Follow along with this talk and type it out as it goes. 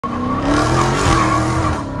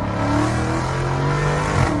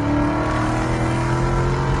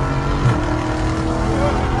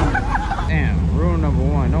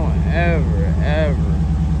number one, don't ever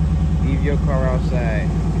leave your car outside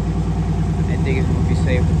and think it's gonna be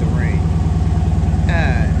safe with the rain.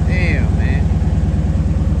 God damn, man.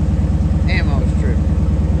 Damn, I was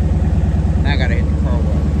tripping. Now I gotta hit the car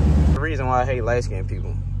wash. The reason why I hate light-skinned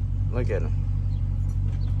people. Look at them.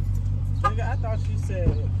 Nigga, I thought you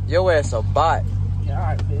said... Your ass a bot. Yeah,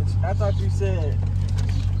 alright, bitch. I thought you said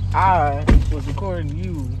I was recording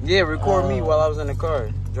you. Yeah, record me while I was in the car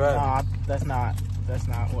driving. Nah, that's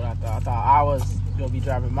not what I thought. I thought I was gonna be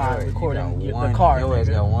driving mine, recording the car. Your ass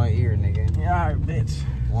got one ear, nigga. Yeah, alright, bitch.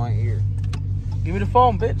 One ear. Give me the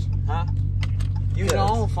phone, bitch. Huh? Use your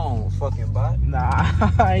own phone, fucking bot. Nah,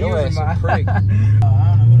 I ain't your using mine. ass a prick. I don't know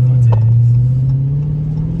what the fuck it is.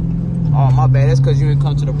 Oh, my bad. That's because you didn't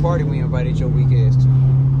come to the party we invited your weak ass to.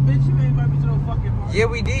 Bitch, you ain't invite me to no fucking party. Yeah,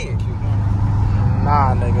 we did.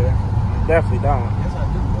 Nah, nigga. Definitely don't. Yes, I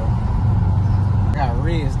do, bro. I got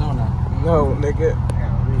Riz, don't I? No, nigga. I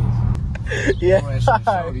got Riz. Yeah.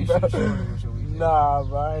 Nah,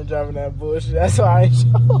 bro. I ain't driving that bullshit. That's why I ain't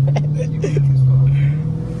showing it. You weak as fuck.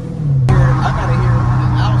 I gotta hear it on the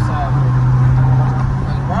outside.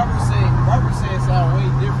 Because Robert said it sound way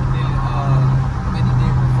different than he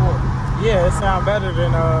did before. Yeah, it sound better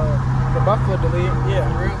than the Buffalo delete. Yeah.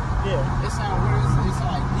 For real? Yeah. It sound weird. It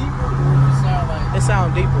sound like deeper. It sound like. It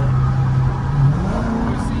sound deeper.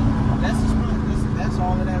 You see, that's the split. That's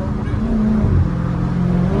all of that over there.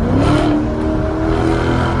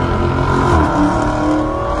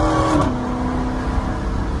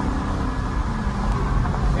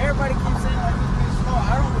 Everybody keeps saying like this bitch slow.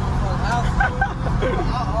 I don't give a fuck how slow. I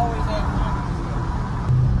always have fun.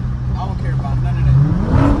 I don't care about none of that.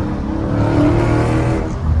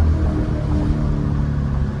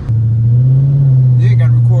 You ain't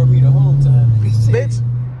gotta record me the whole time. Bitch.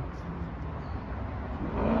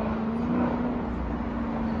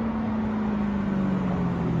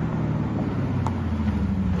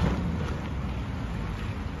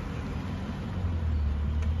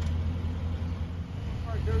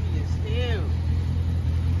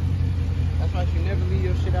 That's why you never leave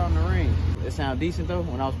your shit out in the rain. It sound decent though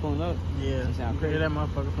when I was pulling up. Yeah. It sound crazy. Hear that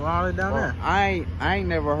motherfucker from all the way down there. I ain't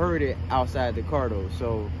never heard it outside the car though.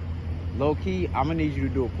 So low key, I'm gonna need you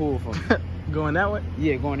to do a pull for me. Going that way?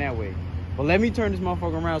 Yeah, going that way. But let me turn this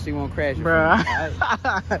motherfucker around so you won't crash it. Bruh. Right?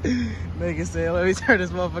 Nigga said, let me turn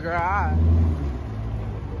this motherfucker around.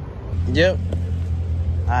 Yep.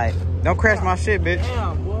 Alright. Don't crash my shit, bitch.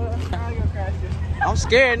 Damn, boy. I ain't gonna crash it. I'm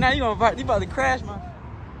scared now. You about to crash my.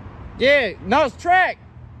 Yeah, no, it's track.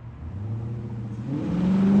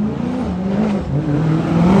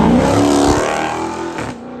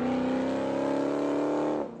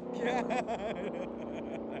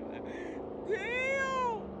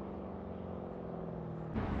 Damn.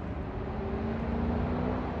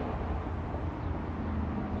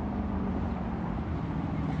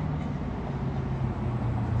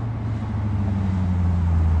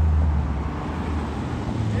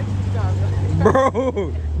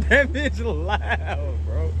 Bro, that bitch loud,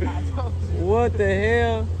 bro. I told you. What the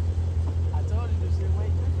hell? I told you this shit way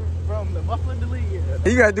different from the muffler delete.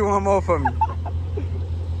 You gotta do one more for me.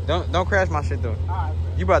 Don't crash my shit though. Alright,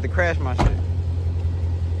 You about to crash my shit.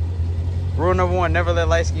 Rule number one: never let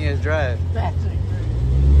light skins drive. that shit crazy.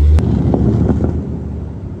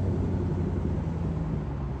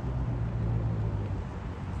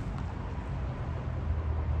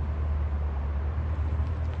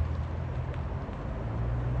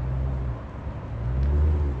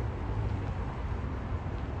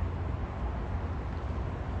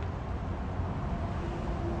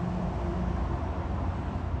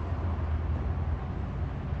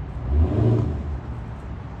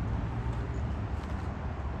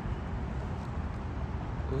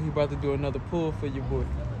 He about to do another pull for your boy.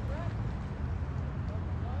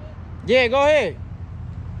 Yeah, go ahead.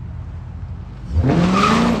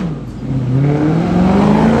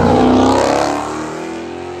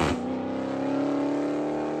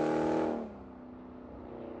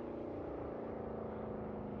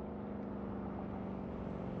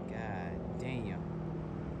 God damn.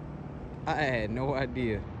 I had no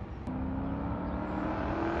idea.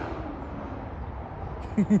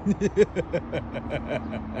 Hell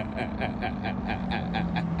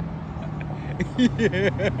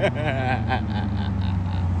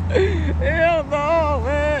no,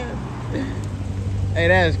 man. Hey,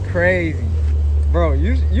 that's crazy, bro.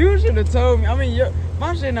 You should have told me. I mean,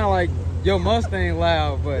 my shit not like your Mustang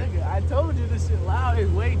loud, but Nigga, I told you this shit loud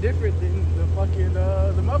is way different than the fucking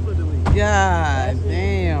the muffler delete. God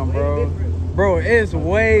damn, bro. Bro, it's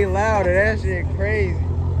way louder. That shit crazy.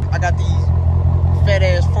 I got these fat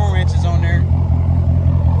ass 4 inches on there.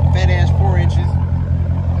 Fat ass 4 inches.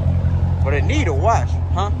 But it need a wash,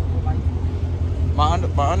 huh? My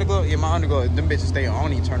underglow? Yeah, my underglow. Them bitches stay on. I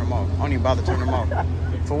don't even turn them off. I don't even bother turning them off.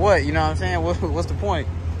 For what? You know what I'm saying? What's the point?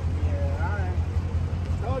 Yeah,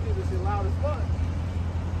 I told you this shit loud as fuck.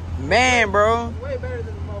 Man, bro. It's way better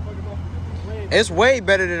than the motherfucking muffler. It's way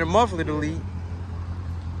better than a muffler delete.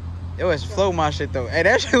 It was flow my shit though. Hey,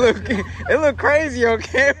 that shit look crazy on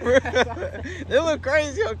camera. It look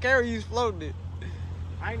crazy on camera. You floating it.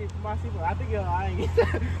 I ain't even put my seatbelt. I think I ain't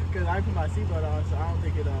because I put my seatbelt on, so I don't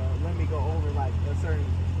think it let me go over like a certain.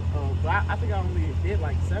 But I think I only did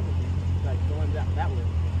like 70, like going that way.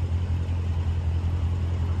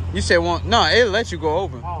 You said one? No, it let you go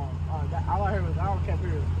over. Oh, all I heard was I kept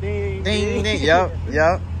hearing ding, ding, ding. Yup.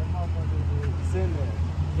 Sitting there.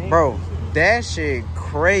 Ding, bro, that shit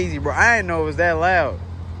crazy, bro. I didn't know it was that loud.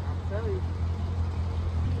 I'm telling you.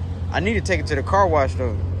 I need to take it to the car wash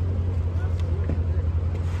though.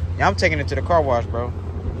 Yeah, I'm taking it to the car wash, bro.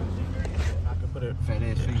 I can put it. Fat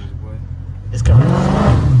ass fingers, boy. It's coming.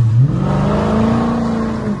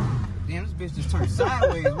 Damn, this bitch just turned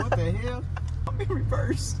sideways. What the hell? I'm in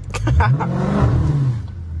reverse. Alright,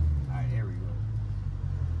 here we go.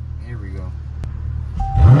 Here we go.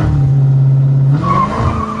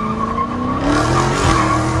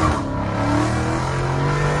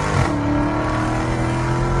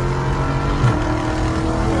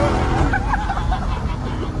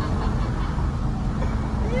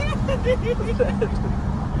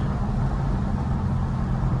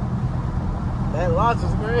 That launch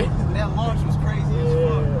was crazy. That launch was crazy as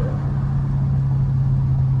fuck.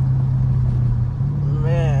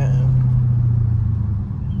 Man.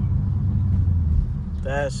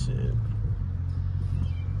 That shit.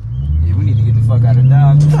 Yeah, we need to get the fuck out of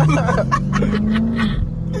Dodge.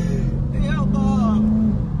 Hell no.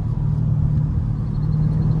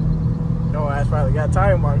 No ass probably got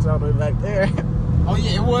tire marks all the way back there. Oh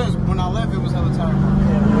yeah, it was. When I left, it was hella tire.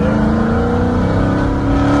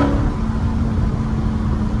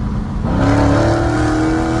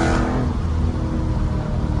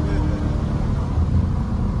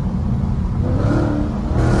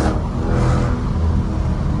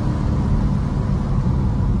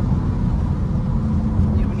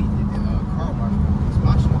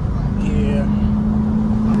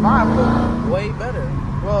 Mine look way better.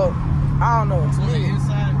 Well, I don't know. To me,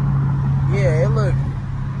 inside? Yeah, it look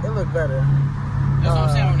better. That's what I'm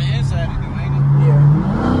saying. On the inside, it do, ain't it? Yeah.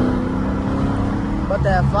 But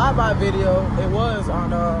that flyby video, it was on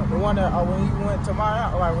the one that when he went to my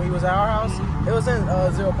house, like when he was at our house, it was in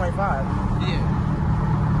 0.5. Yeah.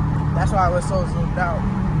 That's why it was so zoomed out.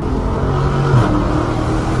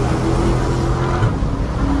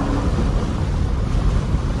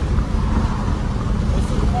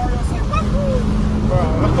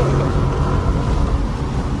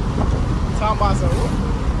 Talking about some.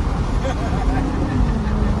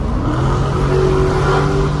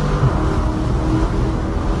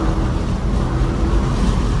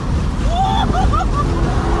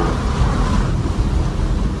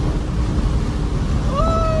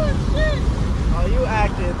 Oh shit! Oh, you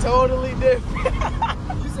acting totally different.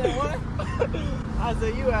 You said what? I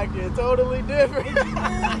said you acting totally different. Look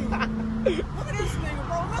at this nigga,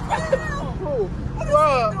 bro. Look at him. Who? What is Bro.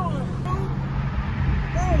 he doing?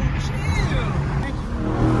 Bro, chill.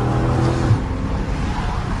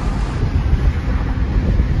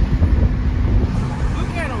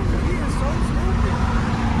 Look at him. He is so stupid.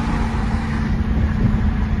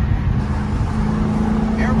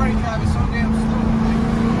 Everybody driving so damn slow.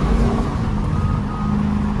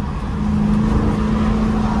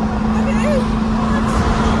 Look at him.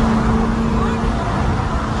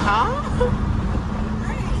 Huh?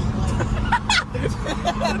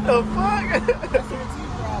 What the fuck?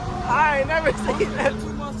 I ain't never seen that.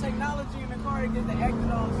 Too much technology in the car to get the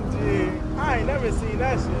acting on. Dude, I ain't never seen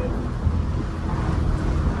that shit.